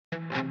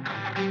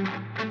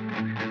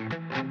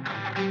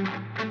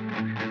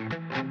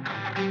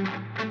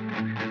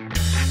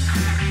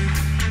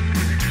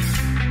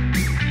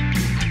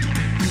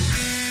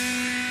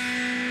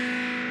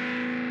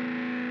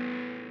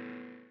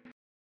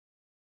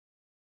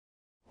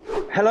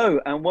Hello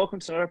and welcome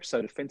to another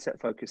episode of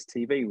FinTech Focus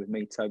TV with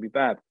me, Toby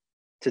Babb.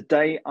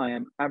 Today, I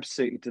am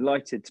absolutely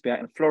delighted to be out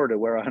in Florida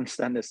where I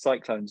understand there's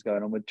cyclones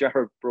going on with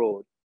Jared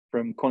Broad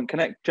from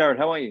QuantConnect. Jared,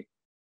 how are you?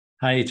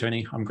 Hi,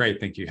 Tony. I'm great.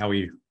 Thank you. How are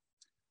you?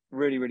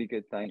 Really, really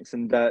good. Thanks.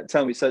 And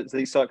tell me, so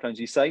these cyclones,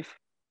 are you safe?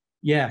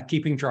 Yeah,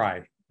 keeping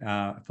dry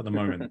for the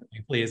moment.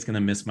 Hopefully it's going to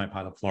miss my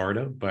part of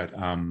Florida, but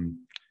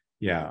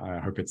yeah, I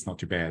hope it's not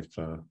too bad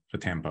for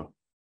Tampa.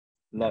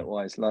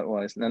 Likewise.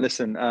 Now,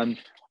 listen, I'm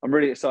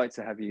really excited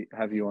to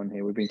have you on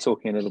here. We've been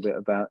talking a little bit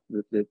about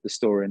the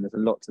story, and there's a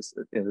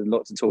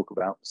lot to talk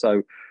about.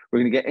 So we're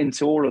going to get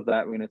into all of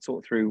that. We're going to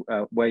talk through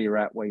where you're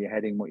at, where you're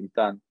heading, what you've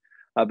done.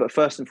 But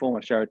first and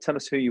foremost, Jared, tell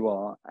us who you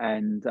are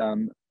and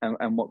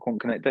what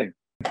QuantConnect do.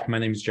 My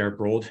name is Jared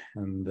Broad.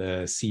 I'm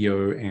the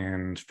CEO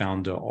and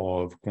founder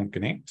of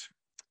QuantConnect.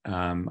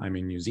 I'm a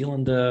New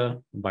Zealander,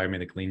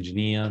 biomedical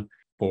engineer.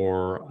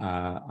 For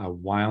a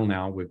while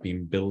now, we've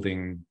been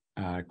building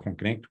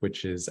QuantConnect,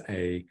 which is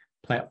a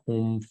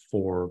platform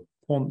for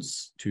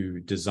quants to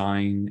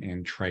design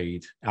and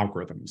trade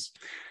algorithms.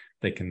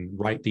 They can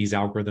write these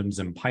algorithms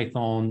in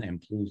Python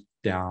and pull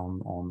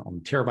down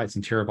on terabytes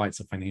and terabytes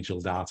of financial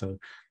data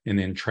and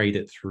then trade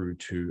it through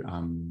to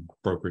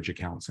brokerage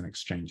accounts and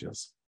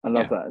exchanges. I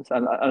love that.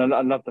 And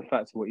I love the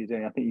fact of what you're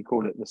doing. I think you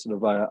call it the sort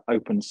of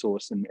open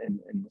source in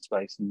the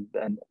space.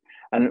 And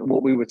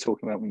what we were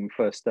talking about when we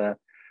first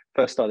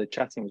started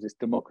chatting was this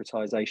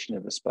democratization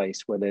of a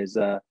space where there's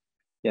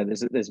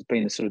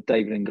been a sort of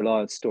David and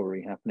Goliath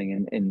story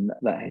happening in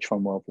that hedge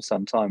fund world for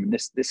some time, and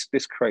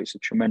this creates a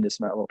tremendous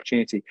amount of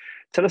opportunity.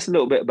 Tell us a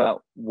little bit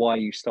about why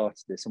you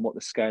started this and what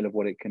the scale of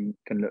what it can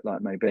look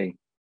like may be.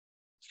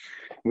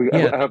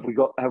 Have we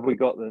got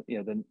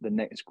the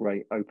next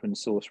great open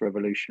source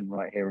revolution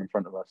right here in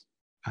front of us?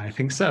 I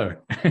think so.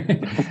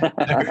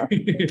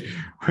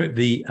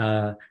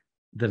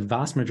 The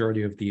vast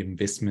majority of the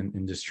investment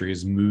industry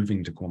is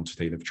moving to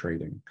quantitative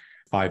trading.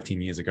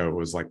 5-10 years ago, it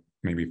was like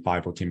maybe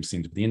 5 or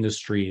 10% of the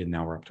industry, and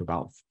now we're up to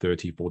about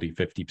 30, 40,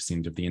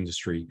 50% of the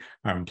industry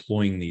are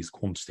employing these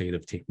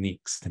quantitative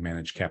techniques to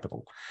manage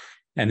capital.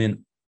 And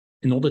then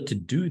in order to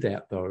do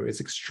that, though,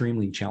 it's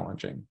extremely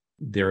challenging.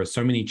 There are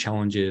so many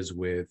challenges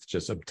with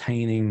just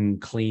obtaining,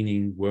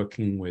 cleaning,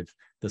 working with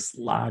this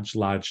large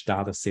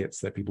data sets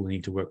that people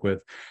need to work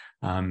with,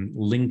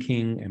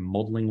 linking and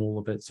modeling all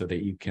of it so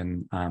that you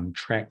can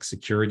track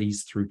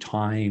securities through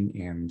time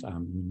and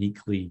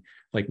uniquely,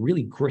 like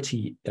really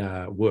gritty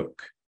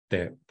work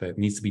that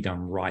needs to be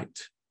done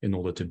right in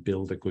order to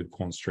build a good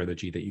quant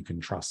strategy that you can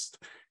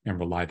trust and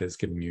rely that's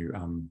giving you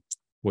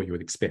what you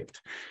would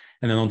expect.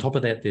 And then on top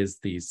of that, there's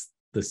this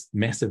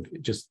massive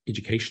just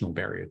educational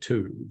barrier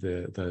too.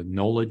 The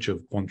knowledge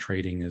of quant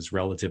trading is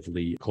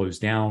relatively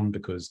closed down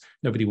because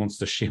nobody wants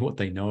to share what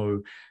they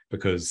know,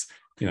 because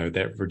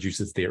that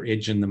reduces their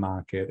edge in the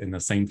market. And the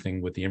same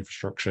thing with the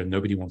infrastructure.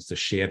 Nobody wants to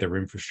share their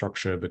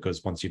infrastructure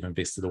because once you've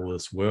invested all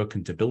this work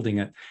into building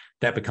it,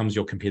 that becomes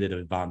your competitive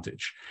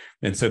advantage.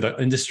 And so the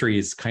industry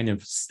is kind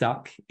of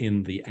stuck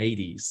in the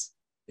 80s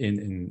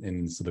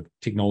in sort of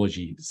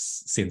technology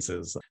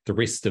senses. The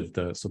rest of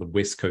the sort of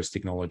West Coast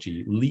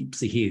technology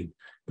leaps ahead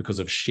because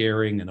of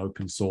sharing and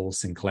open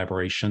source and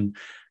collaboration.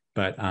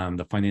 But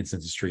the finance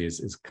industry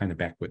is kind of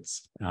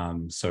backwards.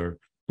 So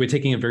we're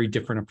taking a very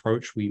different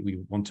approach. We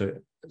want to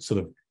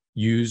sort of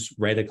use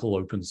radical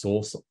open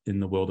source in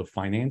the world of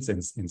finance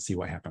and see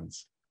what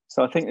happens.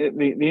 So I think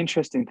the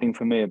interesting thing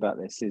for me about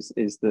this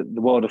is that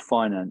the world of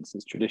finance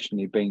has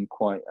traditionally been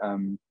quite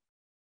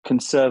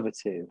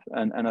conservative,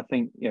 and I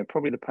think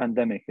probably the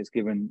pandemic has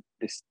given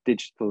this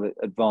digital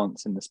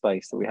advance in the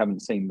space that we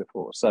haven't seen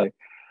before. So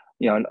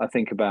I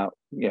think about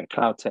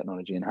cloud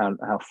technology and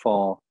how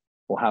far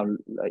or how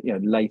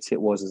late it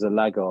was as a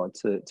laggard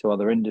to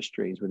other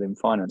industries within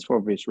finance for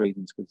obvious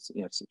reasons, because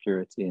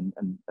security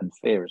and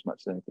fear as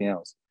much as anything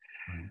else.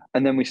 Right.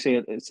 And then we see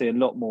a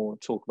lot more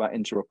talk about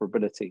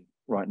interoperability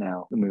right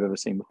now than we've ever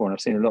seen before, and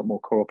I've seen a lot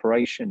more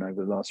cooperation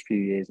over the last few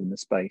years in the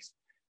space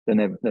than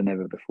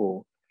ever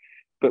before.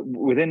 But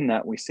within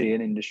that, we see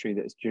an industry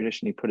that's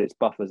traditionally put its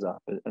buffers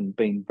up and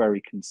been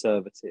very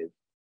conservative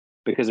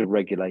because of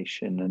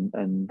regulation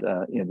and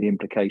the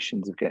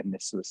implications of getting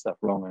this sort of stuff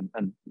wrong,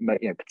 and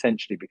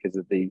potentially because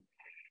of the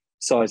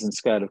size and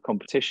scale of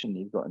competition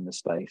you've got in the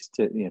space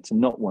to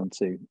not want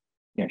to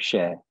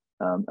share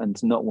and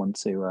to not want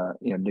to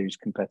lose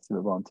competitive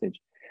advantage.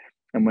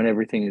 And when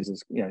everything is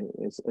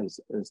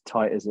as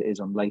tight as it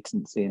is on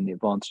latency and the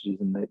advantages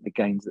and the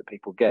gains that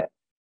people get,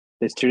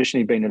 there's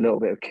traditionally been a little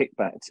bit of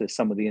kickback to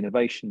some of the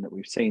innovation that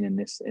we've seen in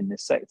this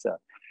sector.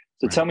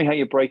 So Tell me how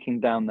you're breaking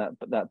down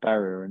that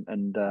barrier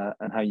and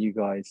how you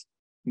guys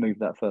move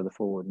that further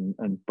forward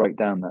and break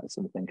down that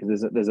sort of thing,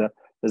 because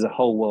there's a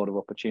whole world of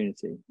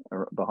opportunity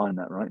behind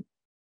that, right?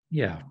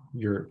 Yeah,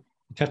 you're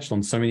touched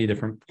on so many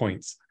different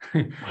points.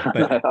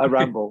 But I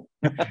ramble.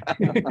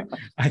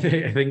 I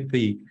think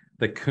the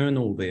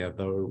kernel there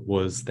though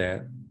was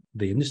that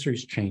the industry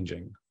is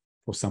changing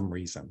for some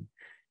reason.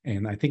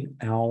 And I think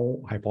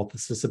our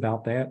hypothesis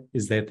about that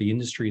is that the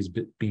industry is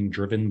being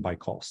driven by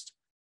cost.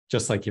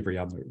 just like every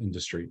other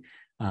industry.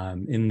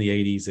 In the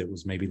 80s, it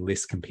was maybe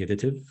less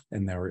competitive,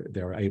 and they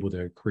were able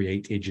to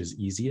create edges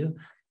easier.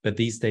 But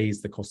these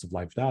days, the cost of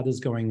live data is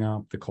going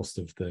up, the cost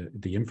of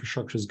the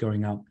infrastructure is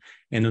going up.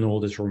 And in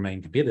order to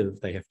remain competitive,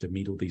 they have to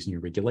meet all these new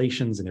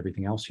regulations and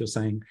everything else you're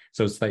saying.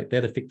 So it's like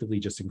that effectively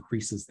just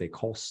increases their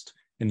cost.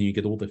 And then you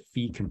get all the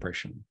fee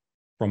compression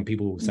from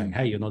people saying,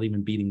 hey, you're not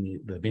even beating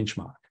the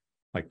benchmark.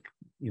 Like,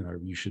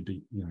 you should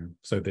be,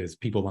 so there's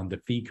people under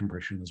fee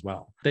compression as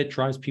well. That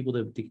drives people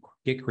to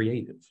get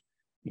creative.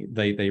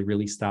 They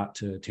really start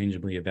to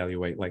tangibly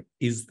evaluate, like,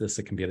 is this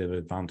a competitive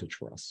advantage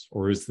for us?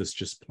 Or is this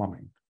just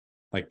plumbing?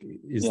 Like,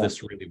 is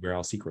this really where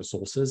our secret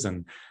sauce is?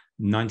 And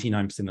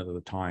 99% of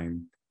the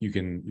time, you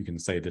can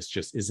say this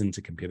just isn't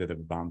a competitive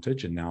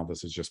advantage, and now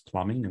this is just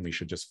plumbing, and we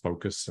should just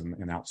focus and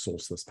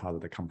outsource this part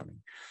of the company.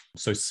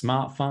 So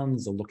smart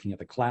funds are looking at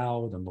the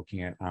cloud and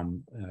looking at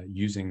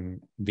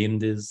using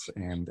vendors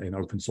and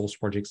open source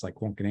projects like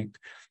QuantConnect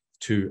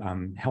to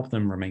help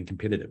them remain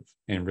competitive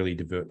and really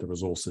divert the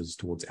resources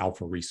towards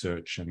alpha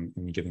research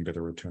and getting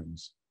better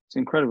returns. It's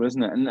incredible,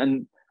 isn't it?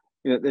 And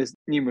there's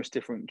numerous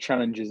different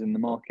challenges in the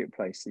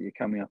marketplace that you're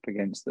coming up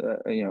against,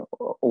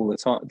 all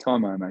the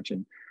time, I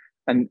imagine.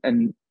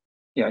 And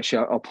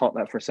actually, I'll park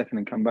that for a second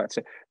and come back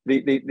to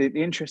the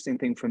interesting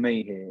thing for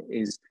me here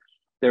is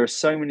there are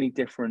so many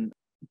different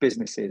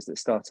businesses that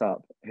start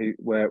up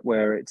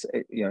where it's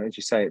as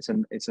you say,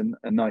 it's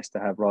a nice to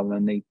have rather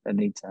than a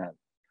need to have.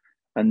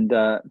 And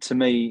to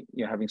me,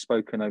 having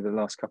spoken over the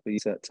last couple of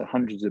years to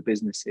hundreds of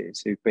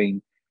businesses who've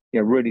been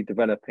really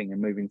developing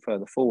and moving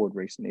further forward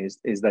recently,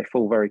 is they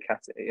fall very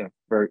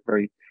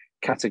very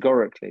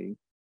categorically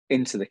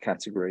into the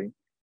category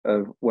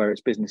of where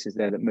it's businesses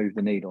there that move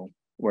the needle,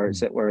 where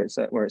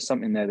it's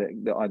something there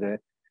that either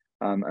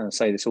and I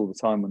say this all the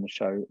time on the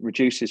show,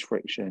 reduces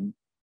friction,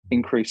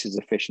 increases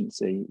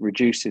efficiency,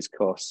 reduces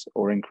costs,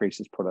 or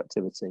increases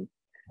productivity.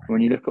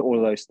 When you look at all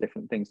of those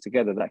different things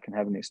together, that can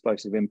have an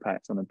explosive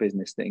impact on a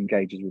business that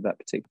engages with that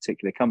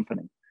particular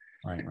company.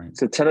 Right.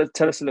 So tell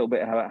us a little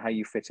bit how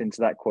you fit into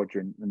that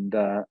quadrant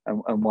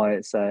and why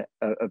it's a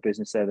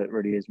business there that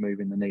really is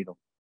moving the needle.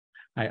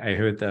 I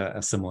heard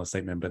a similar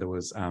statement, but it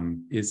was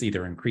it's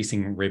either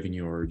increasing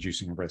revenue or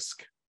reducing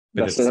risk.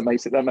 So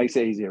that makes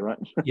it easier, right?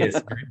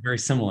 Yes, very, very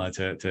similar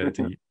to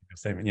your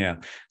statement. Yeah.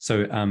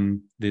 So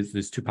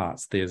there's two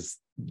parts.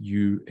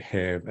 You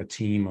have a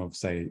team of,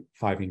 say,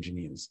 5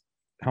 engineers.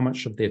 How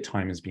much of their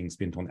time is being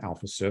spent on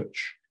alpha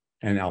search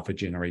and alpha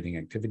generating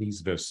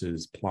activities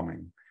versus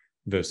plumbing,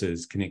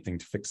 versus connecting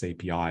to fixed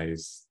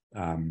APIs,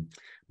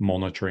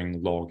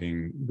 monitoring,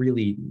 logging,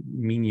 really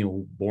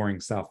menial,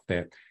 boring stuff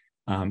that,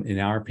 in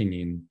our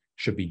opinion,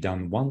 should be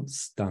done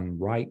once, done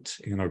right,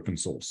 and open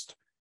sourced.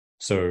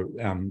 So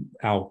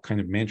our kind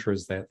of mantra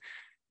is that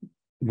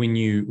when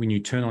you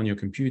turn on your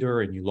computer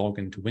and you log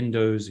into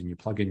Windows and you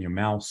plug in your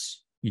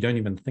mouse, you don't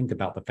even think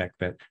about the fact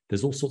that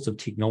there's all sorts of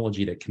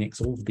technology that connects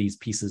all of these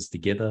pieces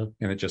together,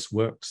 and it just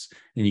works,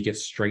 and you get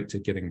straight to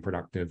getting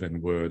productive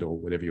in Word or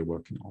whatever you're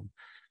working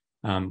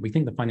on. We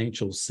think the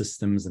financial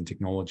systems and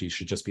technology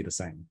should just be the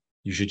same.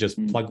 You should just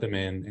plug them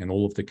in, and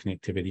all of the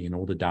connectivity and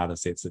all the data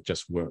sets, it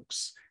just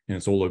works, and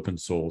it's all open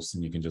source,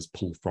 and you can just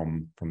pull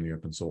from the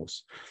open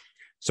source.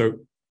 So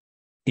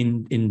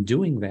in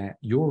doing that,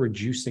 you're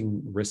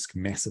reducing risk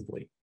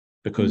massively,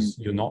 because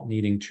you're not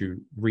needing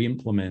to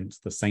re-implement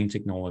the same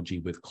technology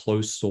with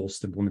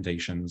closed-sourced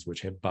implementations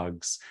which have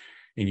bugs,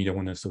 and you don't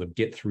want to sort of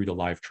get through to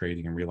live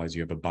trading and realize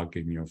you have a bug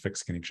in your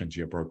fixed connection to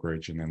your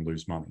brokerage and then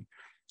lose money.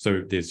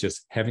 So there's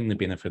just having the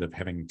benefit of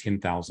having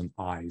 10,000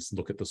 eyes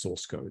look at the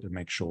source code and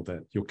make sure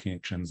that your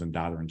connections and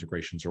data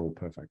integrations are all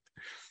perfect.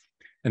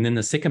 And then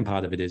the second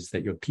part of it is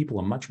that your people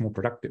are much more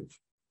productive.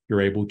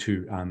 You're able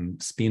to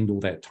spend all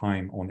that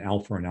time on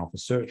alpha and alpha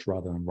search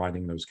rather than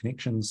writing those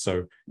connections.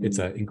 So it's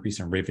an increase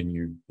in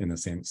revenue, in a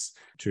sense,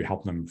 to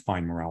help them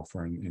find more alpha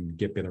and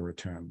get better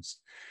returns.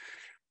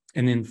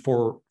 And then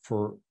for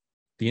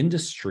the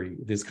industry,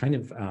 there's kind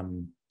of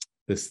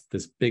this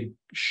big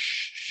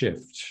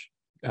shift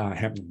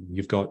happening.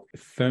 You've got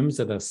firms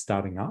that are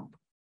starting up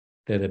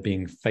that are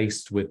being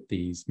faced with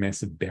these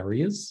massive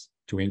barriers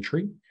to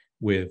entry,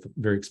 with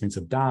very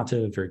expensive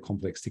data, very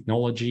complex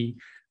technology.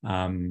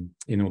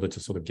 In order to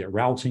sort of get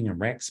routing and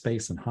rack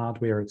space and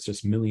hardware, it's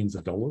just millions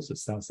of dollars. It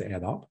starts to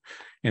add up.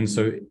 And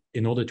so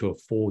in order to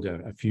afford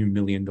a few $1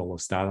 million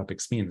startup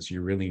expense,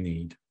 you really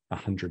need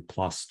 100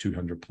 plus,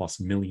 200 plus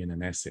million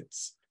in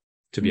assets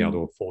to be able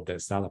to afford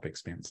that startup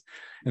expense.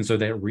 And so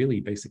that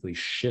really basically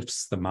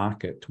shifts the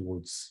market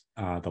towards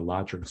the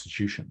larger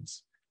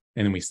institutions.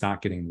 And then we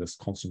start getting this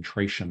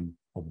concentration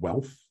of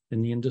wealth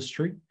in the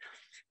industry.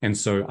 And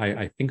so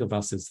I think of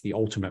us as the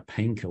ultimate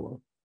painkiller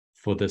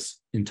for this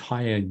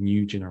entire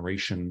new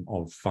generation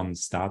of fund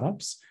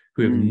startups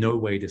who have no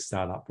way to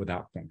start up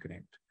without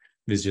QuantConnect.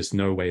 There's just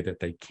no way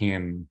that they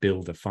can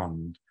build a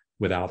fund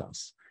without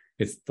us.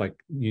 It's like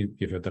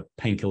you've heard the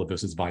painkiller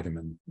versus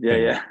vitamin.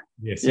 Yeah.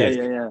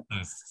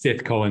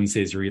 Seth Cohen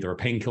says you're either a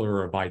painkiller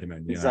or a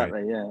vitamin.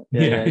 Exactly. Right?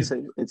 Yeah.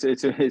 So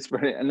it's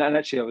brilliant. And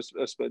actually, I was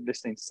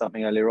listening to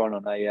something earlier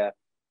on a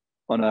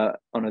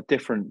on a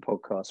different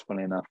podcast,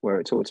 funny enough, where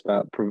it talks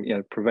about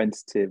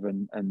preventative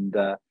and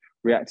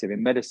reactive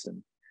in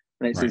medicine,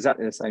 and it's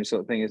exactly the same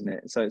sort of thing, isn't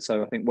it?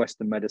 So I think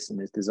Western medicine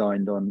is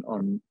designed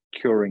on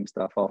curing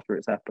stuff after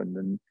it's happened,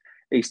 and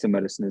Eastern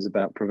medicine is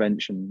about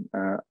prevention,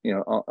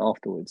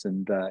 afterwards,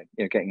 and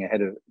getting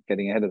ahead of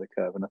the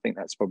curve. And I think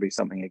that's probably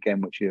something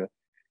again which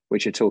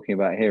you're talking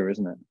about here,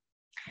 isn't it?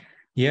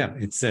 Yeah,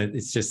 it's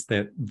just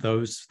that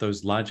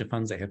those larger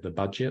funds, they have the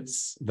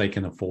budgets, they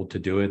can afford to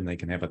do it, and they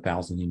can have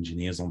 1,000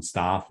 engineers on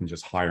staff and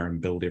just hire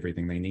and build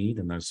everything they need.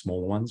 And those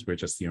smaller ones, we're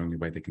just the only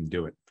way they can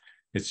do it.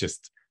 It's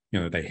just,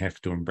 they have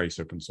to embrace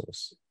open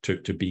source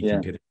to be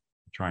competitive,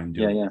 try and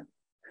do it. Yeah.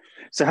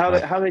 So how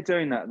are they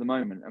doing that at the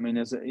moment? I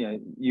mean,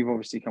 you've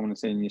obviously come on the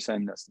scene and you're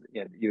saying that's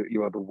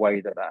you are the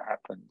way that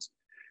happens.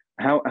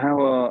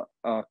 How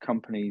are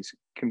companies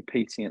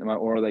competing at the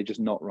moment, or are they just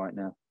not right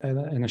now?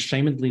 An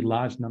ashamedly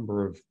large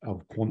number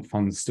of quant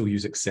funds still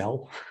use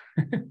Excel.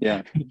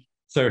 Yeah.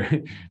 So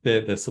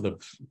the sort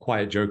of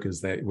quiet joke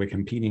is that we're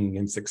competing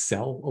against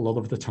Excel a lot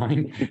of the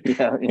time.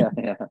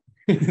 Yeah.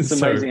 It's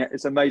amazing.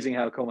 It's amazing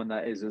how common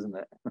that is, isn't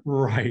it?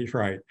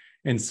 Right.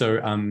 And so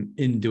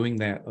in doing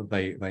that,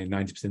 they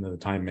 90% of the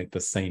time make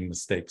the same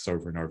mistakes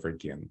over and over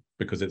again,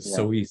 because it's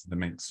so easy to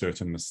make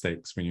certain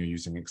mistakes when you're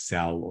using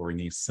Excel or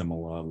any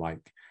similar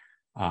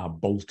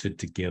bolted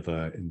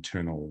together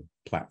internal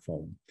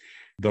platform.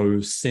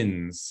 Those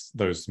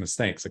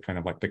mistakes are kind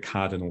of like the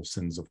cardinal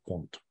sins of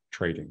quant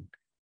trading.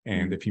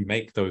 And if you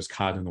make those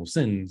cardinal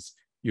sins,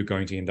 you're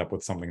going to end up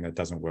with something that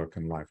doesn't work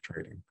in live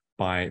trading.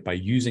 By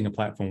using a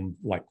platform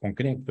like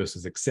QuantConnect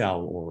versus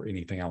Excel or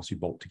anything else you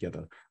bolt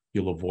together,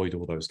 you'll avoid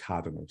all those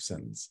cardinal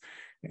sins.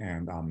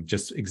 And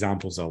just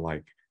examples are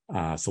like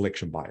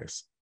selection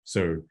bias.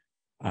 So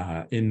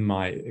in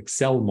my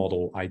Excel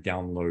model, I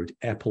download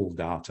Apple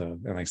data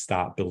and I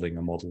start building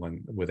a model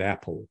with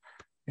Apple.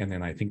 And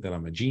then I think that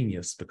I'm a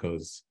genius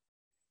because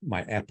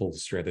my Apple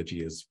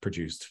strategy has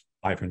produced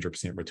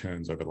 500%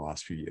 returns over the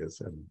last few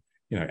years. And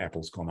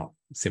Apple's gone up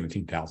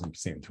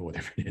 17,000% or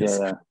whatever it is.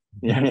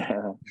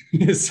 Yeah.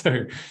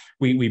 So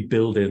we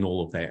build in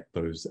all of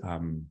those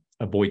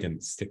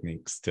avoidance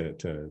techniques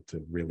to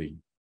really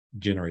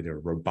generate a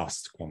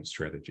robust quant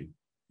strategy.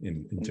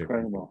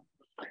 Incredible.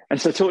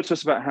 And so talk to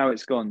us about how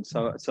it's gone.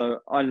 So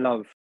I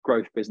love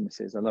growth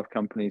businesses. I love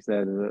companies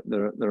that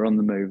are on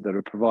the move, that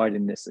are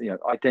providing this,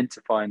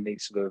 identifying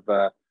these sort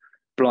of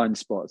blind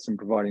spots and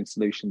providing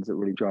solutions that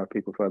really drive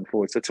people further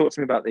forward. So talk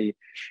to us about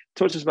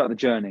the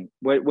journey.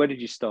 Where did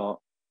you start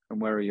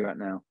and where are you at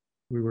now?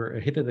 We were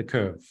ahead of the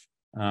curve.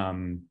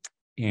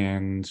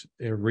 And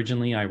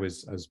originally I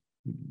was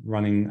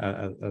running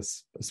a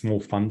small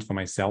fund for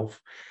myself.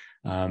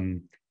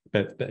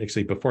 But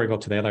actually before I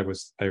got to that,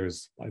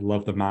 I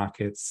love the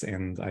markets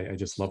and I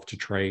just love to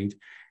trade.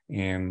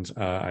 And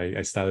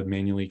I started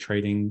manually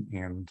trading,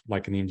 and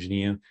like an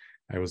engineer,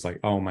 I was like,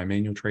 oh, my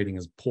manual trading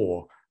is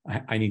poor.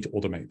 I need to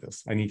automate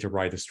this. I need to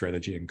write a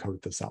strategy and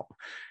code this up.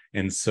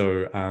 And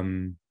so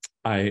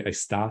I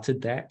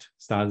started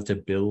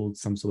to build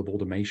some sort of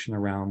automation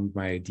around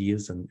my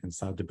ideas and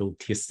started to build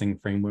testing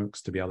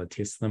frameworks to be able to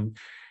test them.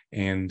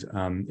 And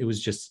it was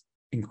just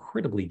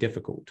incredibly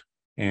difficult.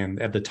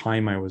 And at the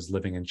time I was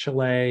living in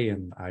Chile,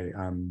 and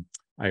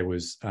I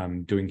was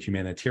doing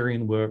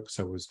humanitarian work.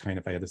 So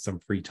I had some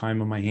free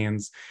time on my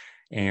hands.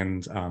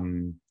 And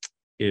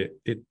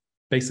it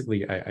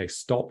basically, I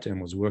stopped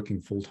and was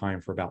working full time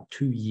for about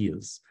 2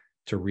 years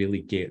to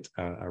really get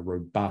a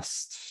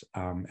robust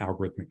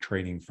algorithmic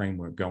trading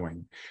framework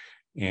going.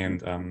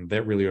 And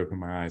that really opened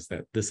my eyes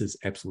that this is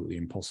absolutely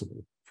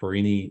impossible for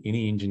any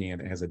engineer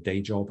that has a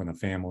day job and a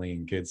family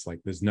and kids. Like,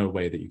 there's no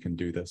way that you can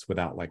do this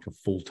without like a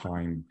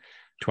full-time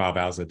 12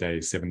 hours a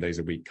day, 7 days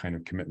a week kind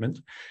of commitment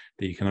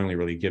that you can only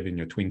really give in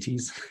your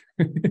 20s.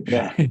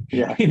 Yeah.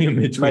 In your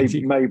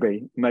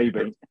mid-20s.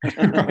 Maybe.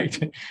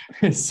 Right.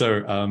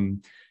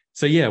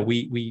 So yeah,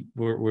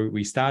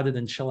 we started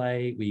in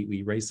Chile.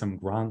 We raised some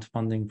grant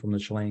funding from the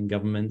Chilean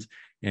government,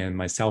 and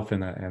myself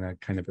and a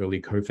kind of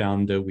early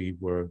co-founder, we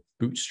were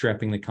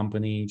bootstrapping the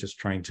company, just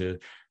trying to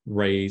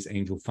raise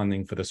angel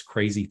funding for this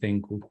crazy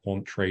thing called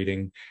quant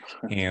trading.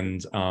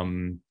 And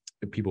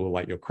people were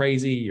like, "You're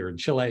crazy. You're in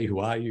Chile. Who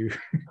are you?"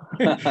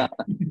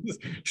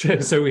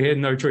 So we had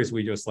no choice.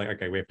 We just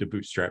okay, we have to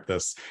bootstrap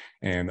this,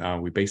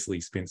 and we basically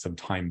spent some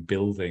time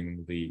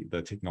building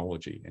the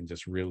technology and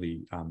just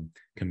really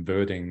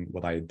converting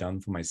what I had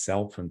done for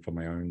myself and for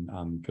my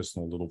own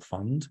personal little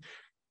fund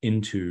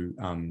into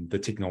the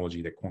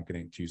technology that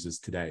QuantConnect uses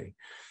today.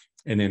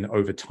 And then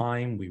over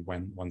time, we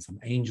won some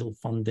angel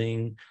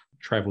funding,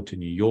 traveled to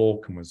New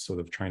York, and was sort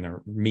of trying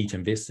to meet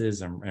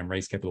investors and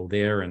raise capital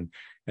there. And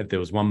there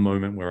was one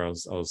moment where I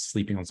was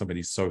sleeping on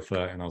somebody's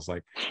sofa, and I was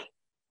like,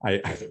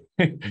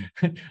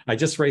 I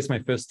just raised my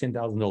first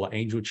 $10,000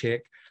 angel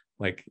check.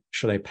 Like,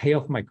 should I pay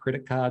off my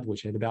credit card,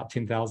 which had about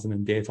 10,000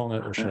 in debt on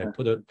it, or should I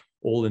put it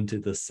all into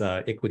this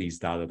equities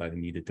data that I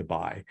needed to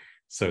buy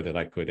so that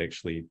I could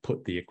actually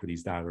put the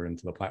equities data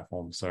into the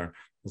platform? So I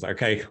was like,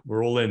 okay,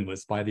 we're all in,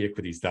 let's buy the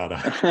equities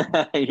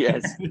data.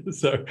 Yes.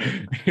 So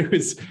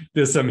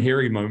there's some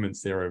hairy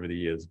moments there over the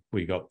years.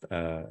 We got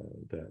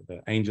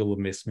the angel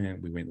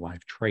investment, we went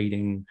live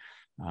trading,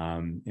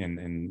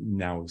 and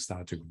now we've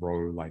started to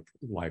grow like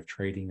live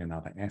trading and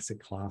other asset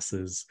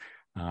classes,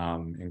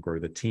 and grow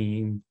the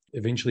team.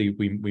 Eventually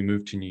we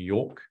moved to New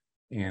York,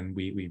 and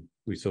we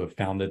sort of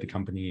founded the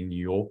company in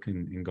New York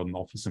and got an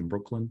office in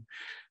Brooklyn,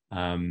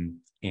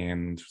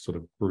 and sort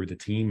of grew the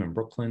team in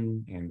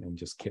Brooklyn, and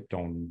just kept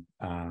on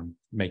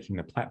making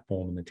the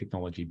platform and the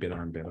technology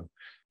better and better.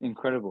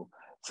 Incredible.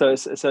 So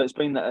it's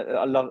been that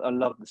I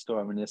love the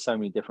story. I mean, there's so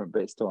many different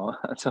bits to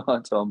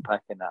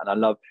unpack in that,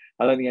 and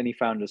I don't think any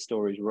founder's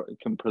story is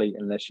complete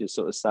unless you're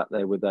sort of sat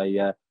there with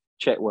a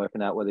check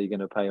working out whether you're going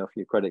to pay off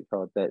your credit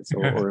card debts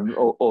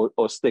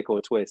or stick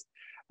or twist.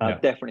 Yeah.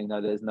 Definitely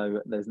no,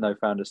 there's no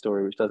founder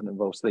story which doesn't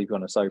involve sleeping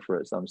on a sofa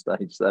at some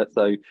stage.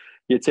 So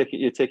you're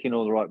ticking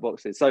all the right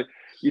boxes. So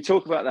you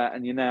talk about that,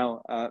 and you're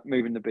now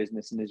moving the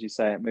business, and as you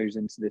say, it moves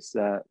into this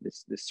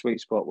sweet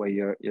spot where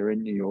you're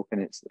in New York,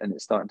 and it's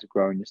starting to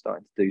grow, and you're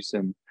starting to do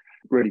some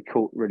really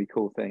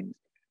cool things.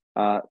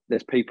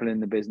 There's people in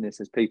the business,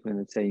 there's people in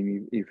the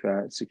team. You've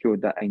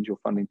secured that angel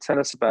funding. Tell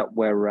us about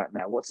where we're at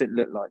now. What's it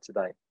look like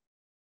today?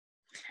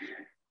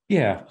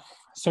 Yeah.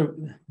 So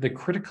the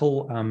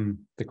critical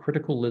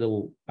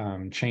little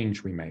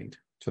change we made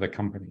to the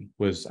company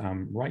was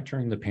right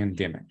during the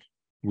pandemic.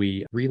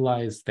 We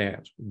realized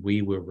that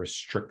we were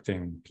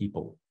restricting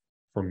people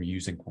from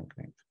using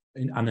QuantConnect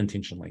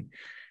unintentionally.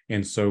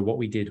 And so what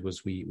we did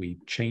was we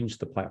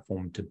changed the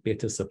platform to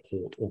better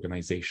support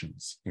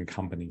organizations and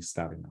companies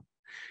starting up.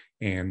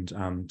 And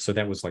so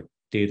that was like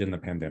dead in the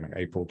pandemic.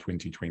 April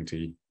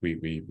 2020,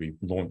 we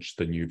launched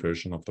the new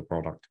version of the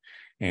product.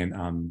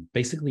 And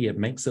basically it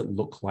makes it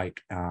look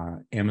like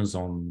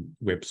Amazon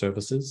Web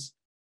Services.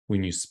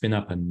 When you spin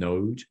up a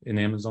node in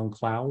Amazon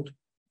Cloud,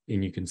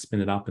 and you can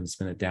spin it up and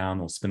spin it down,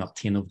 or spin up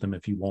 10 of them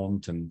if you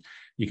want, and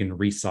you can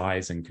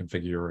resize and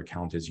configure your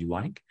account as you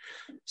like.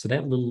 So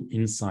that little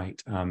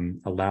insight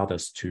allowed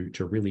us to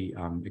really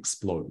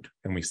explode,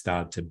 and we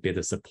started to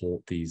better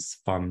support these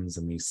funds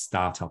and these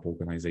startup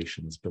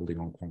organizations building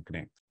on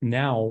QuantConnect.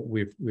 Now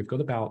we've got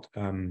about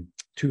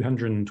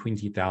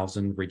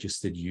 220,000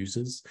 registered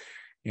users.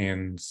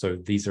 And so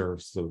these are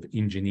sort of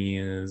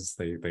engineers,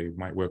 they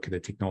might work at a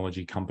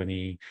technology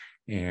company,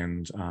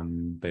 and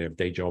they have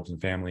day jobs and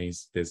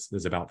families.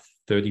 There's about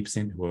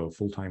 30% who are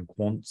full-time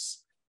quants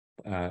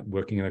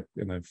working in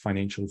a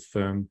financial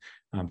firm,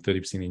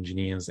 30%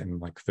 engineers, and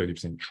like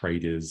 30%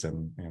 traders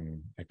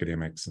and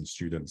academics and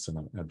students,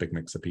 and a big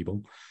mix of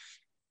people.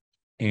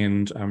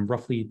 And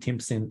roughly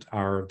 10%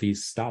 are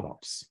these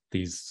startups,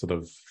 these sort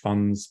of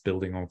funds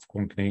building on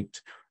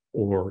QuantConnect,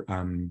 or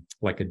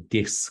like a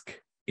desk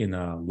in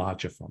a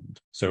larger fund.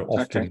 So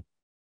often,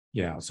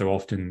 so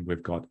often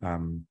we've got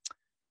when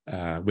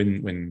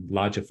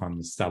larger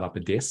funds start up a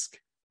desk,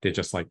 they're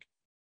just like,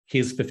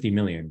 here's 50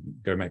 million,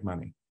 go make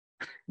money.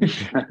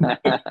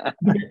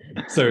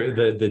 So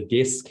the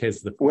desk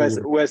has the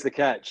where's the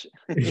catch?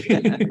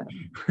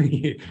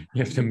 You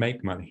have to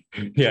make money.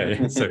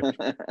 Yeah. So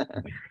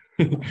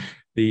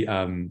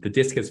the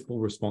desk has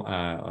full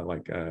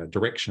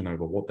direction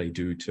over what they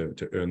do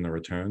to earn the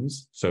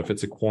returns. So if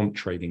it's a quant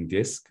trading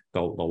desk,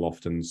 they'll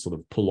often sort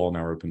of pull on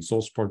our open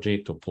source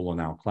project or pull on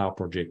our cloud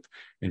project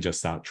and just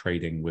start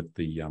trading with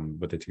the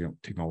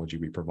technology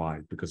we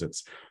provide, because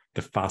it's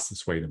the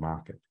fastest way to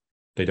market.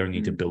 They don't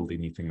need to build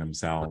anything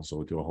themselves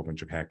or do a whole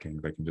bunch of hacking.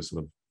 They can just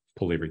sort of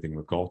pull everything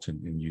we've got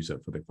and use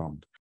it for their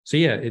fund. So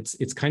yeah,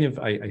 it's kind of,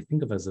 I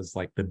think of it as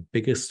like the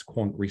biggest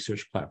quant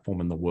research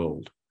platform in the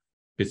world.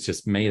 It's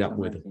just made up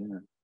with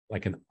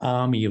like an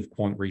army of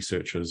quant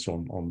researchers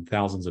on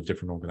thousands of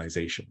different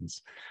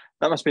organizations.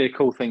 That must be a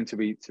cool thing to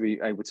be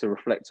able to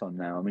reflect on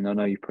now. I mean, I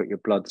know you put your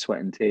blood,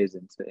 sweat, and tears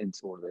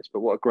into all of this,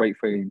 but what a great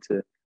feeling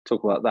to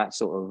talk about that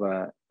sort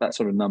of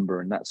number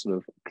and that sort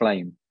of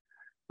claim.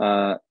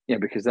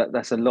 Because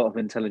that's a lot of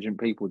intelligent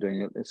people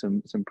doing it. There's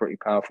some pretty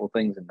powerful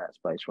things in that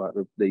space, right?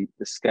 The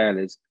scale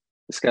is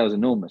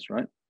enormous,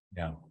 right?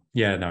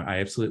 Yeah. No, I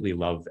absolutely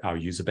love our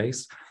user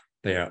base.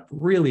 They are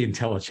really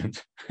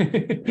intelligent.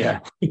 Yeah,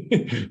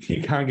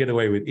 you can't get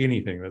away with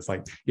anything. That's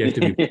like you have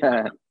to be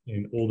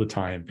in all the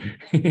time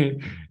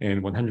and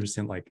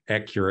 100% like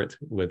accurate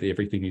with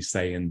everything you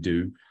say and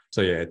do.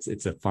 So yeah,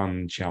 it's a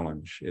fun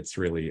challenge. It's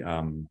really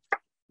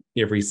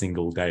every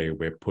single day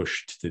we're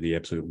pushed to the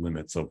absolute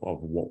limits of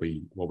what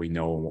we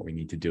know and what we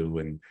need to do,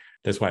 and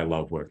that's why I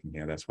love working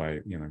here. That's why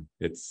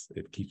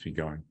it keeps me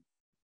going.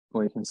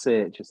 Well, you can see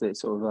it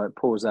sort of like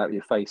pours out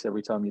your face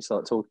every time you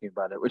start talking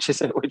about it, which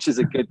is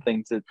a good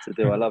thing to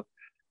do. I love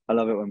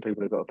it when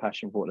people have got a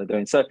passion for what they're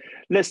doing. So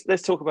let's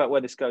talk about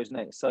where this goes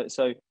next.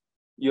 So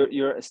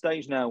you're at a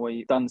stage now where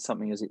you've done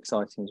something as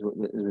exciting as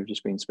we've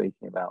just been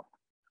speaking about.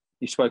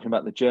 you've spoken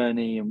about the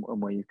journey and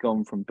where you've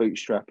gone from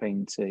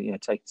bootstrapping to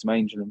taking some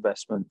angel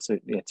investment to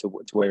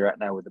where you're at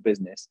now with the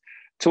business.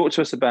 Talk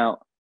to us about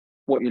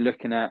what you're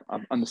looking at.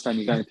 I understand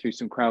you're going through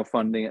some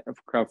crowdfunding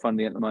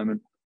at the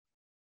moment.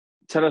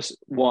 Tell us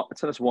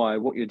why,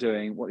 what you're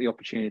doing, what the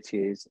opportunity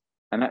is,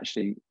 and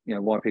actually,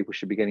 why people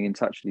should be getting in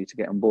touch with you to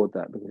get on board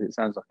that, because it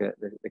sounds like there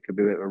could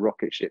be a bit of a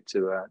rocket ship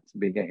to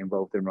be getting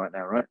involved in right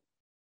now, right?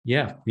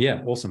 Yeah,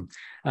 awesome.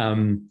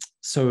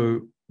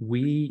 So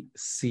we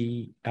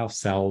see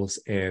ourselves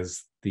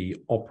as the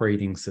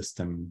operating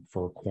system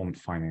for quant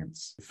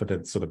finance for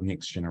the sort of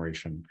next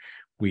generation.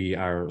 We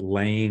are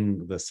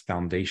laying this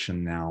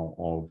foundation now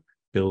of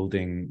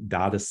building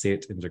data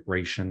set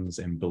integrations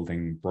and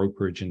building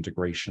brokerage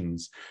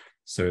integrations,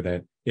 so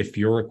that if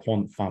you're a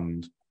quant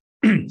fund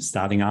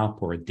starting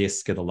up, or a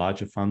desk at a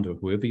larger fund, or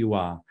whoever you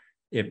are,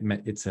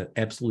 it's an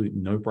absolute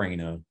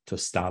no-brainer to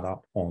start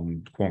up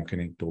on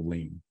QuantConnect or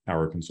Lean,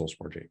 our open source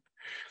project.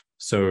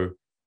 So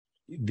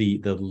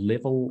the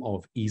level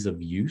of ease of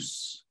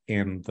use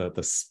and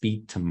the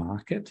speed to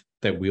market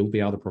that we'll be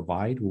able to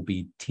provide will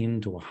be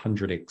 10 to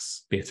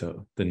 100x better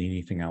than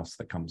anything else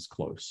that comes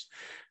close.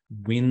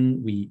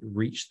 When we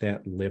reach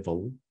that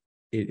level,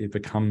 it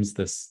becomes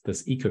this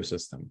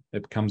ecosystem.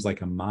 It becomes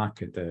like a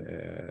market,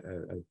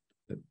 an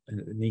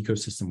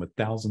ecosystem with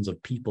thousands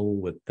of people,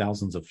 with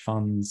thousands of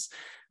funds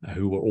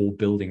who are all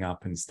building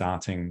up and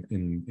starting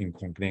in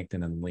QuantConnect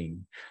and in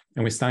Lean.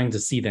 And we're starting to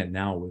see that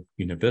now with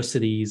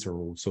universities are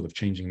all sort of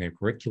changing their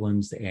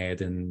curriculums to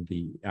add in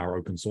our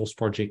open source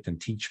project and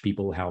teach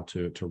people how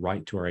to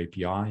write to our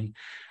API.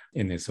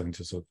 And they're starting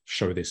to sort of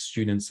show their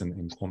students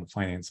in quant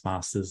finance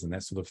masters and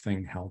that sort of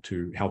thing how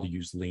to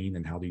use Lean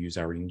and how to use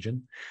our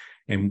engine.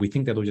 And we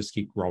think that'll just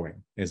keep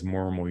growing as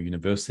more and more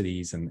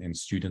universities and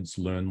students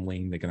learn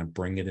Lean. They're going to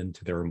bring it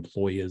into their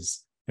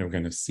employers. And we're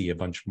going to see a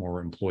bunch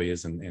more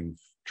employers and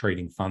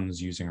trading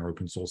funds using our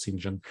open source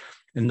engine.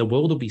 And the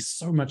world will be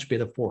so much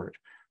better for it,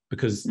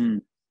 because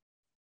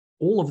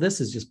all of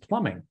this is just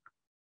plumbing.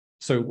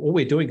 So all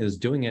we're doing is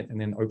doing it and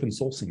then open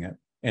sourcing it.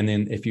 And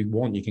then if you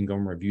want, you can go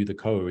and review the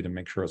code and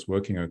make sure it's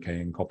working okay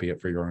and copy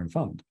it for your own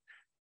fund.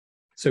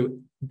 So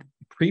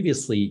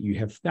previously, you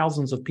have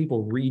thousands of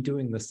people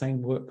redoing the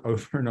same work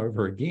over and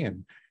over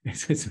again.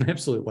 It's an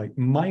absolute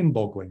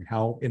mind-boggling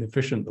how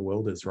inefficient the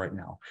world is right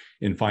now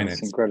in finance.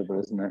 It's incredible,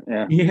 isn't it?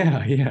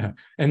 Yeah. Yeah.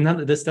 And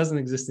this doesn't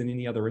exist in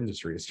any other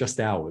industry. It's just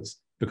ours,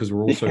 because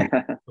we're also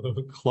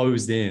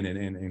closed in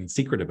and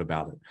secretive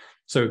about it.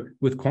 So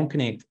with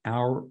QuantConnect,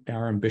 our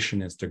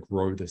ambition is to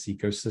grow this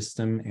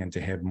ecosystem and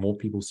to have more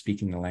people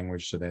speaking the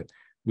language, so that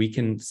we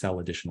can sell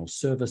additional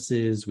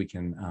services, we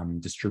can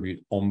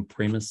distribute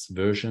on-premise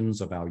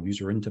versions of our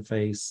user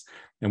interface,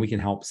 and we can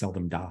help sell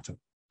them data.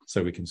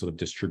 So we can sort of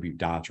distribute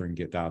data and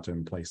get data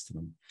in place to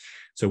them.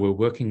 So we're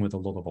working with a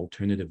lot of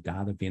alternative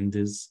data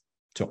vendors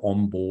to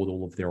onboard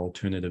all of their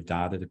alternative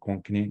data to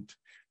QuantConnect.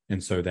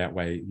 And so that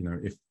way,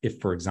 if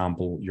for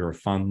example, you're a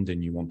fund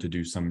and you want to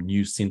do some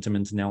new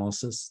sentiment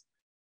analysis,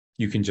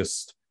 you can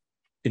just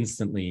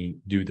instantly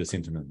do the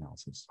sentiment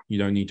analysis. You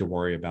don't need to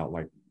worry about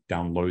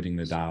downloading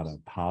the data,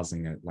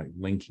 parsing it,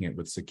 linking it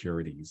with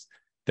securities.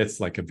 That's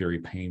a very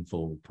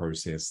painful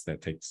process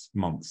that takes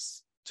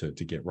months to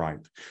get right.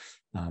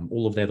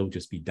 All of that will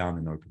just be done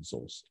in open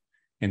source.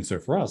 And so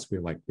for us,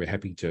 we're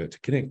happy to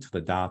connect to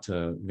the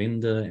data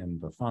vendor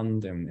and the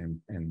fund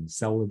and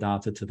sell the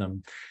data to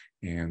them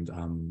and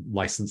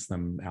license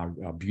them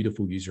our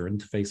beautiful user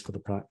interface for the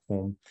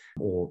platform,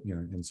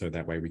 and so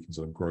that way we can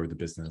sort of grow the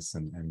business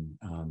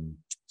and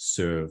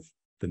serve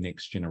the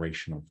next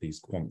generation of these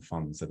quant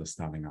funds that are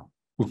starting up.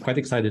 We're quite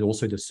excited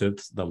also to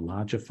serve the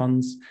larger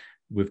funds.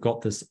 We've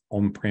got this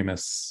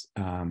on-premise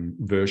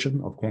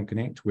version of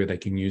QuantConnect where they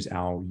can use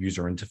our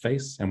user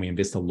interface, and we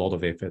invest a lot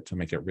of effort to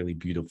make it really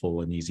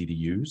beautiful and easy to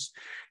use.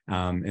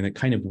 And it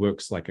kind of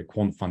works like a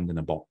quant fund in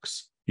a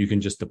box. You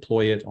can just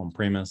deploy it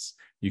on-premise.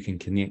 You can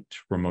connect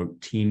remote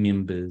team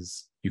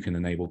members. You can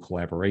enable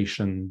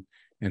collaboration.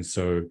 And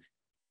so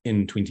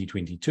in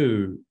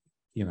 2022,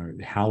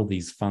 how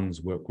these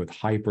funds work with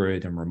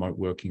hybrid and remote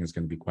working is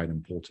going to be quite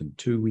important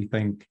too, we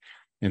think.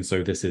 And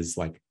so this is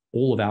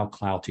all of our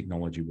cloud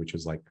technology, which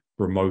is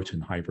remote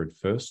and hybrid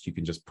first. You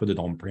can just put it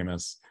on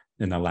premise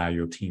and allow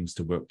your teams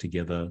to work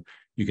together.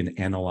 You can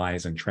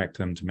analyze and track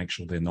them to make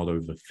sure they're not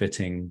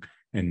overfitting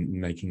and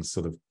making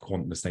sort of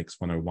quant mistakes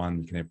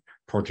 101. You can have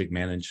project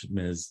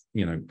managers,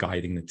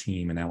 guiding the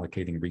team and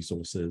allocating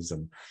resources.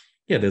 And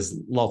there's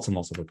lots and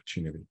lots of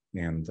opportunity.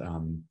 And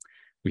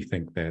we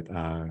think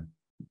that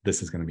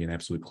this is going to be an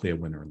absolute clear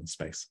winner in the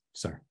space.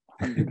 So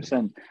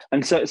 100%.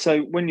 And so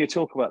when you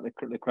talk about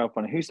the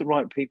crowdfunding, who's the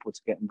right people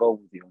to get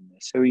involved with you on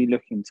this? Who are you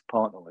looking to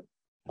partner with?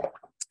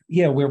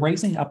 Yeah, we're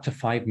raising up to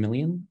 5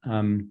 million.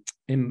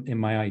 In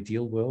my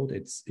ideal world,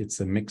 it's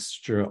a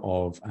mixture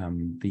of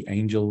the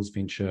angels,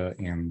 venture,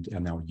 and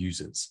our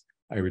users.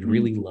 I would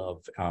really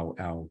love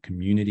our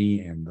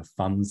community and the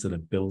funds that are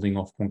building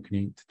off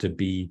QuantConnect to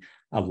be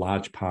a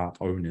large part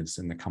owners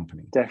in the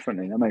company.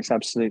 Definitely, that makes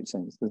absolute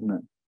sense, doesn't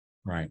it?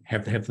 Right,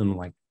 have them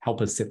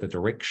help us set the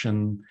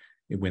direction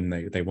when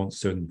they want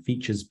certain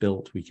features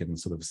built, we can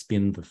sort of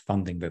spend the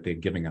funding that they're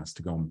giving us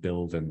to go and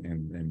build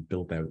and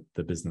build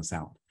the business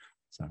out.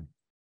 So,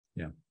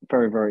 yeah.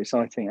 Very, very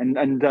exciting.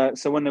 And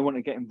so when they want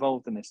to get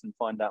involved in this and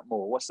find out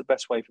more, what's the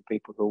best way for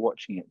people who are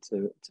watching it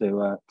to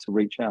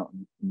reach out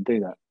and do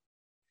that?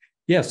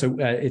 Yeah, so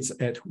it's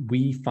at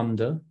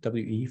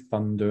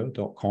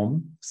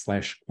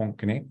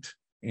wefunder.com/QuantConnect.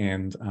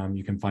 And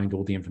you can find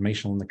all the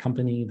information on the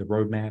company, the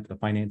roadmap, the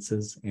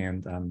finances.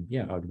 And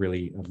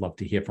I'd love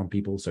to hear from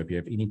people. So if you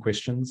have any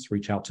questions,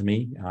 reach out to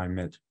me. I'm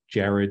at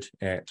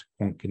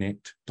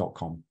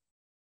jared@quantconnect.com.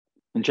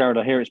 And Jared,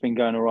 I hear it's been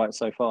going all right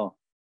so far.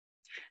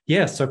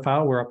 Yeah, so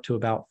far we're up to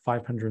about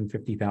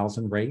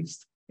 550,000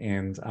 raised,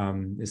 and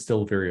it's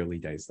still very early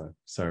days though.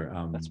 So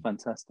that's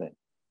fantastic.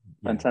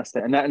 Yeah.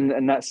 Fantastic.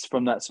 And that's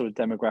from that sort of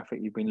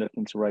demographic you've been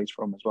looking to raise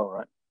from as well,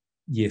 right?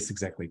 Yes,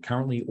 exactly.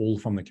 Currently all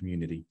from the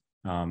community.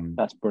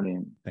 That's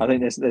brilliant. I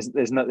think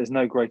there's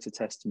no greater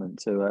testament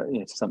to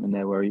to something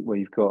there where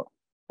you've got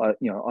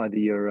either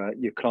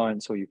your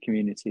clients or your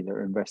community that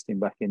are investing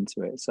back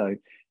into it. So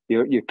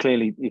you're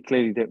clearly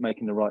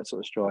making the right sort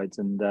of strides.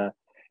 And I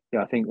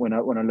think when I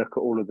look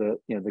at all of the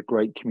the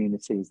great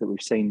communities that we've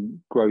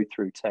seen grow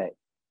through tech,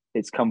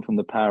 it's come from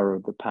the power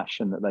of the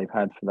passion that they've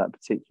had for that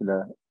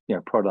particular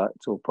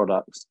product or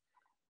products,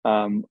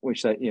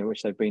 which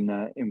they've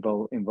been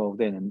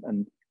involved in.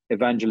 And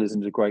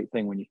evangelism is a great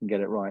thing when you can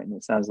get it right. And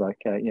it sounds like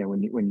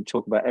when you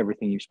talk about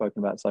everything you've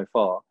spoken about so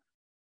far,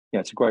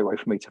 it's a great way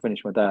for me to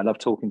finish my day. I love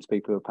talking to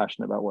people who are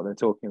passionate about what they're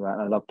talking about,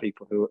 and I love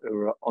people who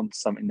are onto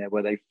something there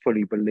where they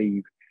fully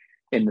believe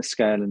in the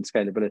scale and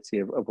scalability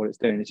of what it's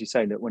doing. As you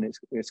say, that when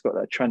it's got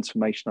that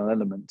transformational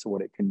element to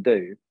what it can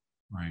do,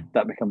 right,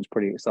 that becomes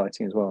pretty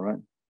exciting as well,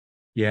 right?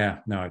 Yeah,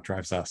 no, it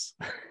drives us.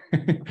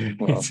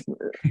 Well,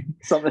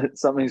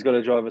 something's got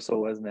to drive us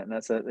all, hasn't it? And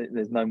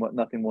there's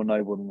nothing more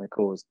noble than the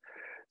cause.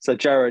 So,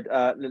 Jared,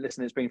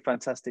 listen, it's been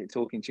fantastic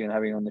talking to you and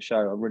having you on the show.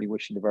 I really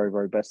wish you the very,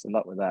 very best of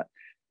luck with that.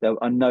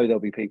 I know there'll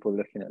be people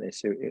looking at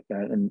this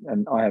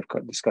and I have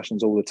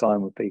discussions all the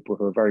time with people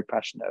who are very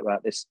passionate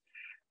about this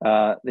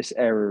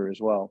area as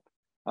well.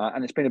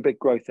 And it's been a big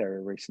growth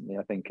area recently,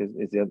 I think,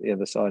 is the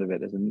other side of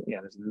it. There's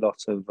a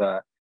lot of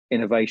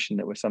innovation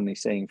that we're suddenly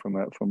seeing from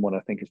what I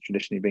think has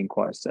traditionally been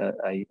quite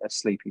a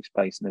sleepy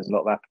space, and there's a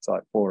lot of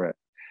appetite for it.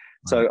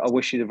 So I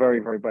wish you the very,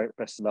 very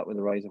best of luck with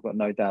the raise. I've got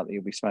no doubt that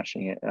you'll be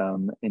smashing it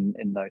in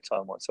no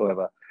time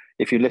whatsoever.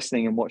 If you're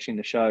listening and watching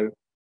the show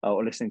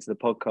or listening to the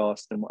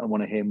podcast and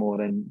want to hear more,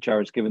 then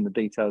Jared's given the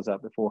details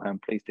out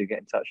beforehand. Please do get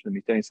in touch with him.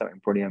 He's doing something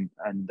brilliant,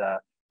 and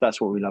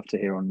that's what we love to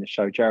hear on this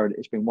show. Jared,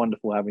 it's been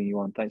wonderful having you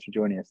on. Thanks for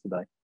joining us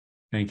today.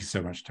 Thank you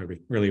so much,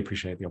 Toby. Really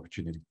appreciate the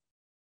opportunity.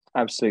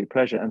 Absolute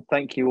pleasure. And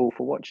thank you all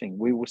for watching.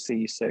 We will see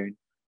you soon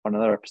on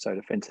another episode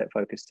of FinTech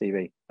Focus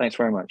TV. Thanks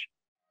very much.